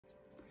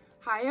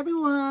Hi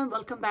everyone,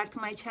 welcome back to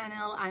my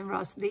channel. I'm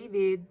Ross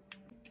David.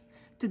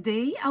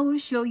 Today I will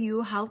show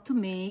you how to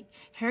make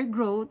hair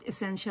growth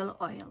essential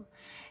oil.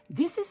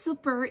 This is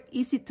super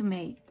easy to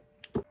make.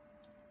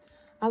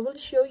 I will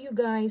show you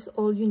guys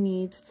all you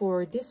need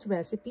for this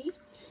recipe.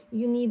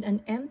 You need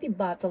an empty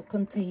bottle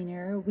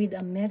container with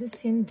a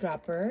medicine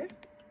dropper,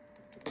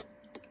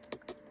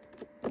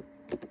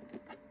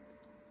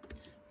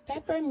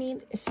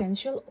 peppermint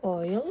essential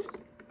oil,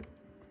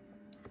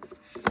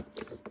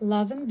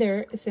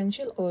 lavender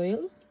essential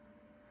oil,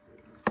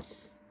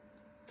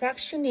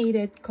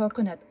 fractionated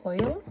coconut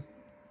oil,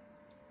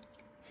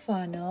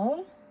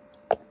 funnel,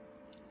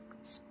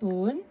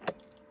 spoon,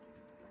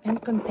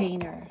 and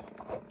container.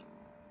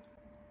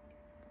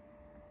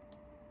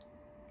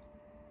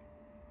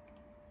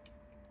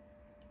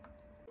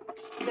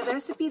 The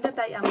recipe that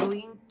I am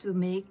going to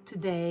make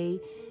today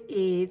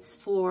is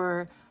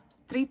for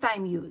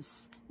 3-time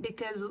use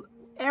because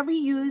every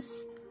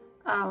use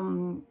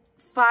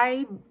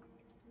 5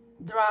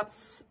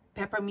 drops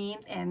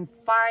peppermint and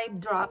 5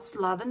 drops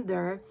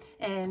lavender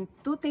and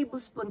 2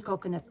 tablespoons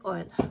coconut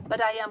oil,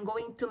 but I am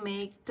going to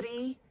make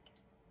 3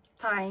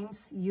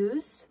 times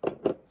use.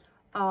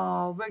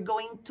 We're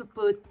going to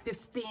put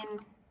 15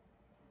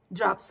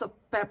 drops of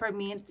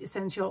peppermint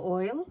essential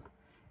oil,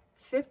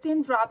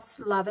 15 drops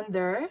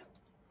lavender,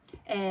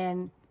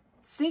 and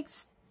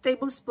 6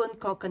 tablespoons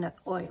coconut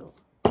oil.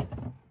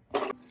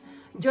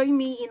 Join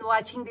me in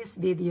watching this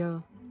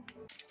video.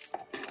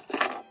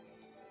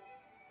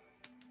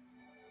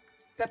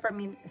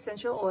 Peppermint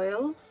essential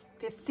oil,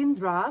 15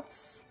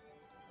 drops.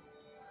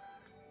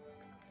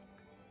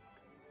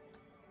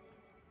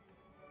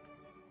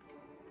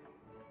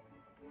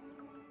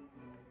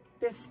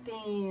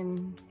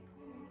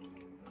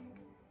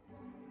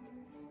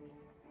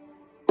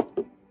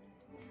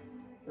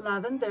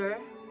 Lavender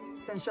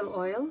essential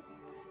oil.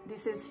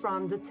 This is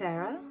from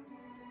Doterra.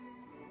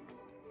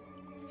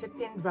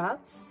 15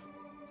 drops.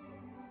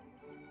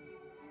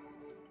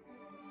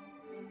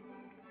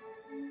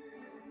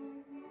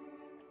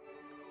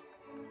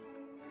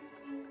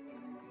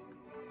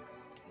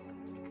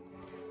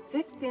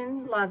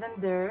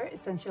 Lavender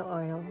essential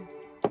oil.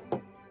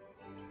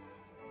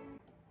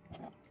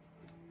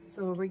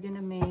 So we're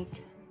gonna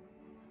make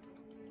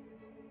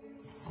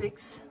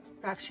 6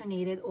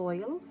 fractionated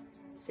oil,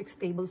 6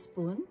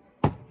 tablespoons.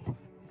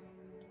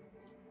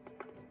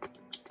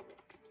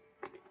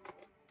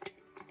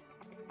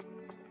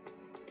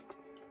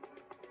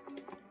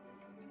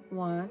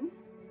 One,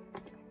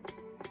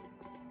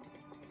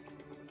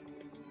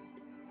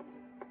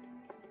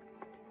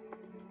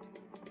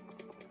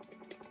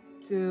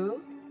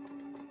 2,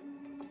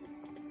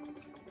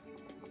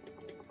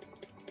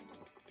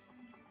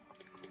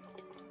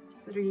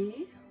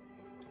 3,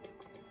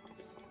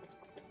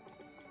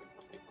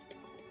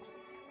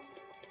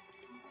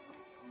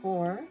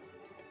 4,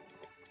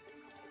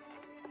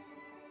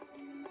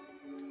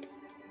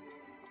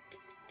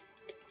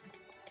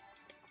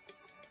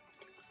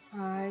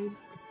 5,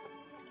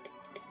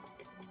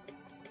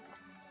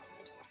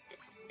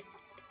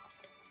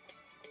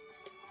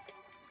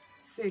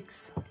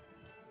 6.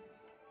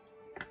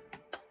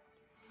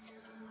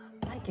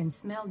 I can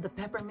smell the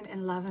peppermint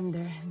and lavender.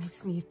 It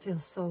makes me feel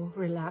so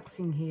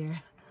relaxing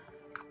here.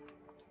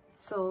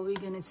 So we're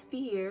gonna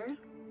stir.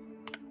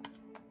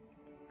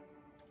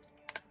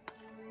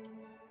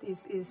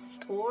 This is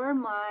for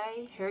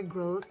my hair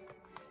growth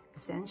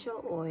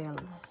essential oil.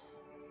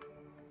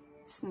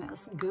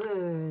 Smells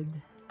good.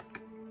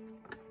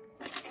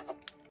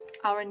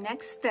 Our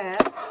next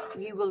step,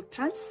 we will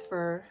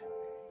transfer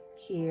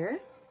here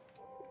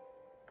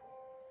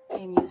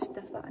and use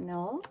the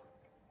funnel.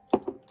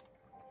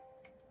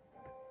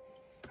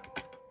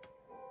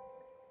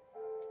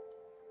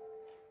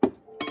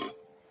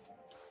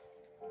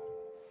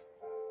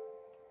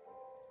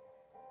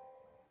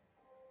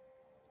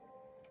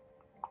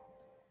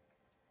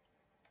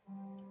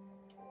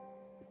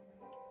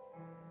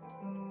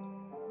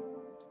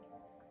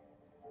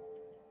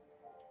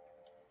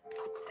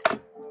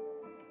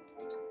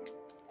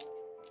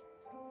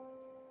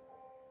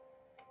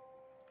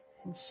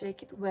 And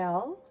shake it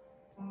well.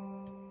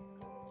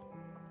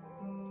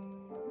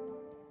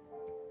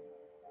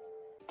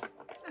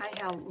 I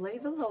have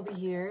label over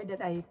here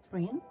that I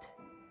print,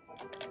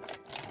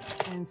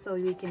 and so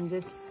you can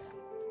just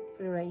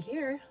put it right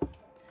here,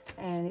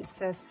 and it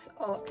says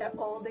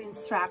all the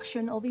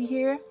instruction over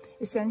here.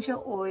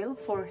 Essential oil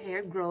for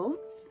hair growth.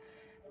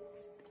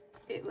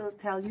 It will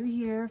tell you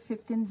here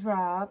 15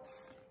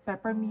 drops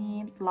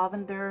peppermint,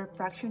 lavender,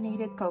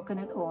 fractionated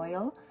coconut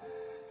oil.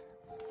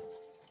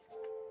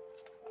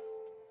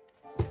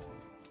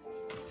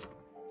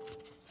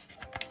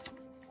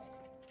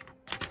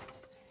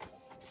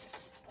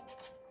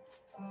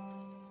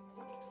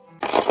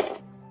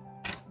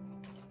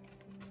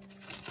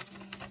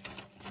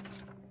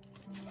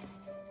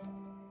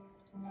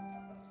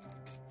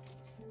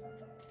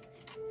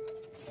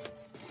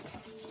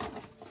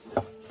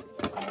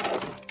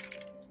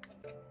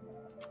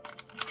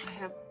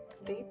 I have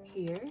tape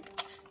here.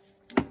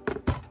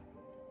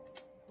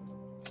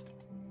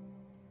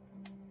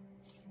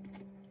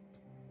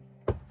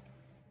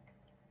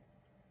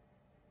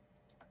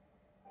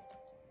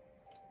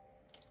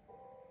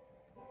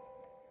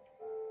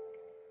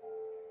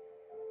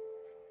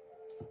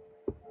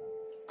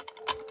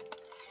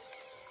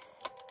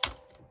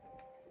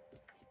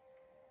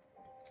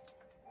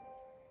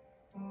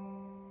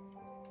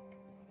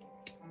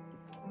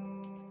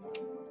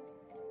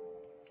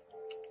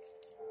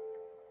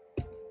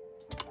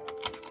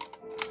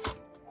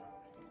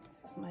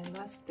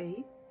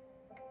 tape.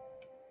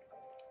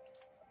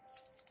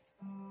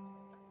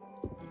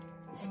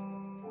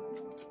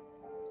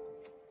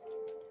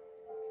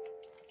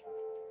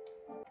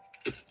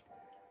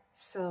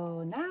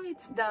 So now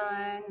it's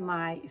done,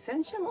 my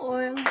essential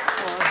oil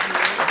for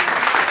hair.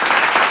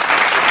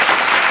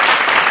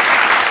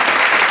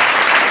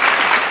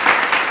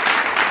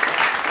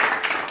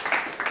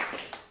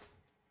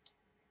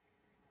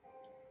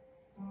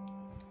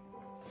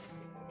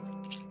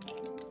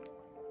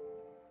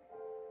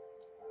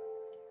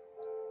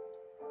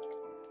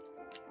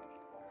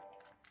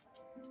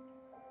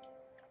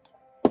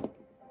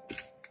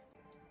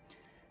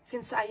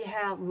 Since I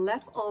have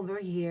leftover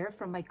here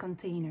from my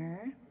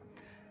container,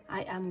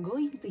 I am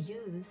going to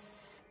use,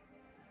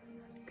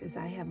 because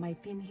I have my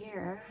pin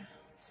here,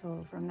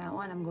 so from now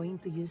on I'm going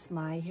to use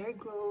my hair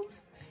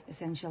growth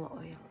essential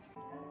oil.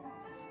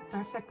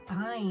 Perfect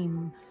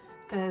time,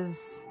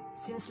 because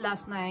since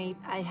last night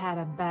I had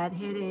a bad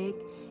headache,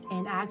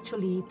 and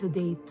actually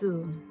today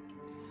too.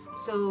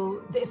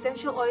 So the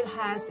essential oil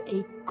has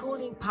a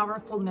cooling,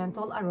 powerful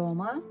menthol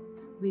aroma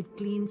with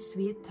clean,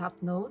 sweet top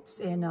notes,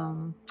 and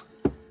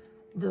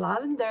the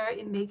lavender,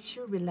 it makes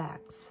you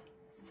relax.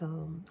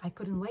 So I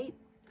couldn't wait.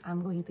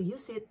 I'm going to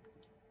use it.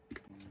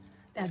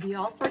 That'll be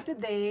all for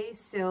today.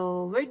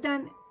 So we're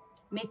done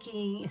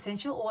making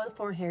essential oil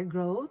for hair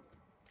growth.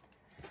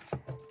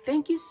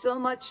 Thank you so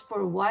much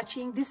for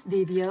watching this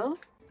video.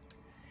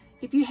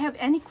 If you have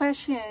any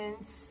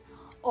questions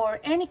or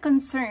any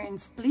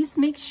concerns, please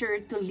make sure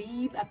to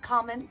leave a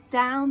comment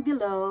down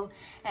below,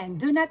 and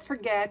do not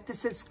forget to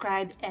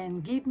subscribe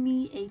and give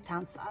me a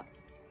thumbs up.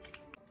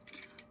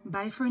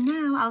 Bye for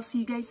now. I'll see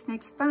you guys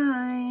next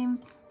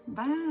time.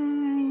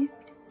 Bye.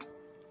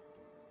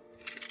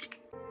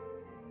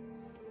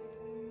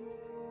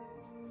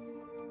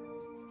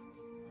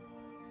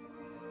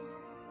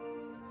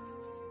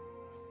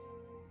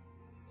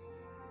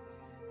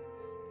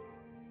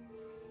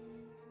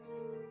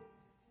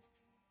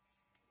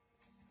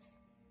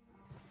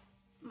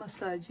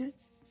 Massage it.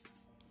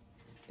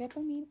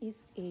 Peppermint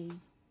is a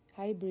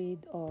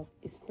hybrid of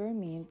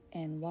spearmint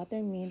and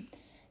watermint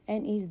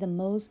and is the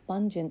most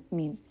pungent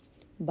mint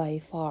by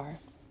far.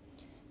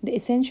 The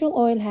essential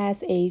oil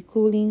has a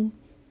cooling,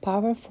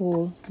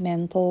 powerful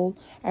menthol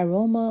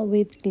aroma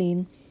with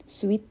clean,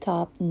 sweet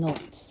top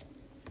notes.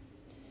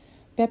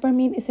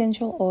 Peppermint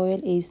essential oil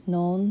is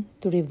known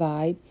to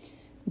revive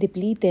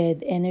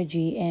depleted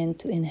energy and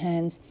to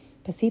enhance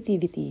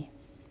positivity.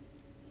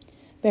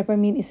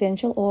 Peppermint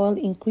essential oil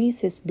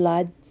increases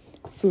blood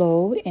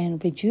flow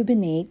and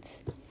rejuvenates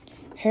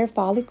hair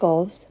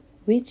follicles,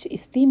 which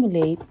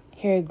stimulate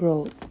hair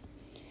growth.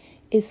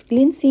 Its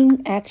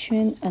cleansing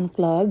action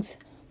unclogs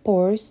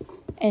pores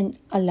and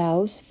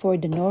allows for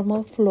the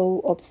normal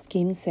flow of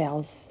skin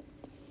cells,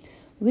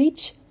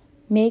 which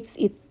makes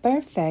it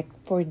perfect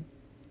for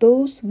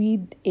those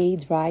with a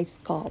dry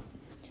scalp.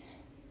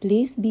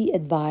 Please be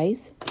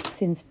advised,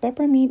 since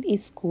peppermint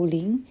is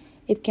cooling,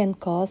 it can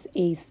cause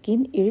a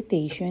skin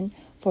irritation.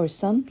 For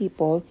some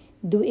people,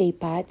 do a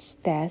patch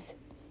test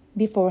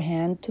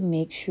beforehand to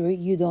make sure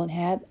you don't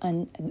have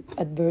an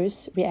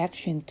adverse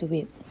reaction to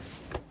it.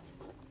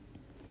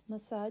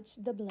 Massage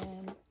the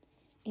blend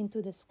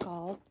into the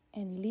scalp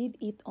and leave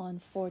it on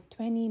for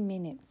 20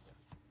 minutes.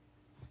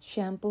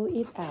 Shampoo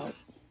it out.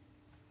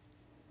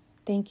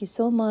 Thank you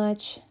so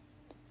much,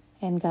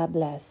 and God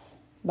bless.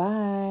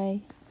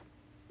 Bye.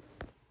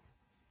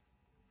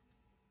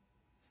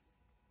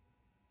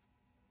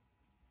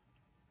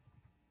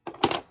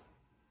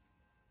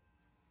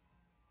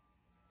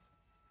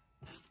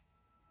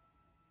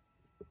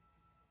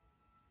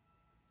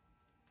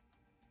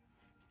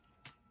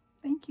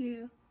 Thank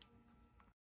you.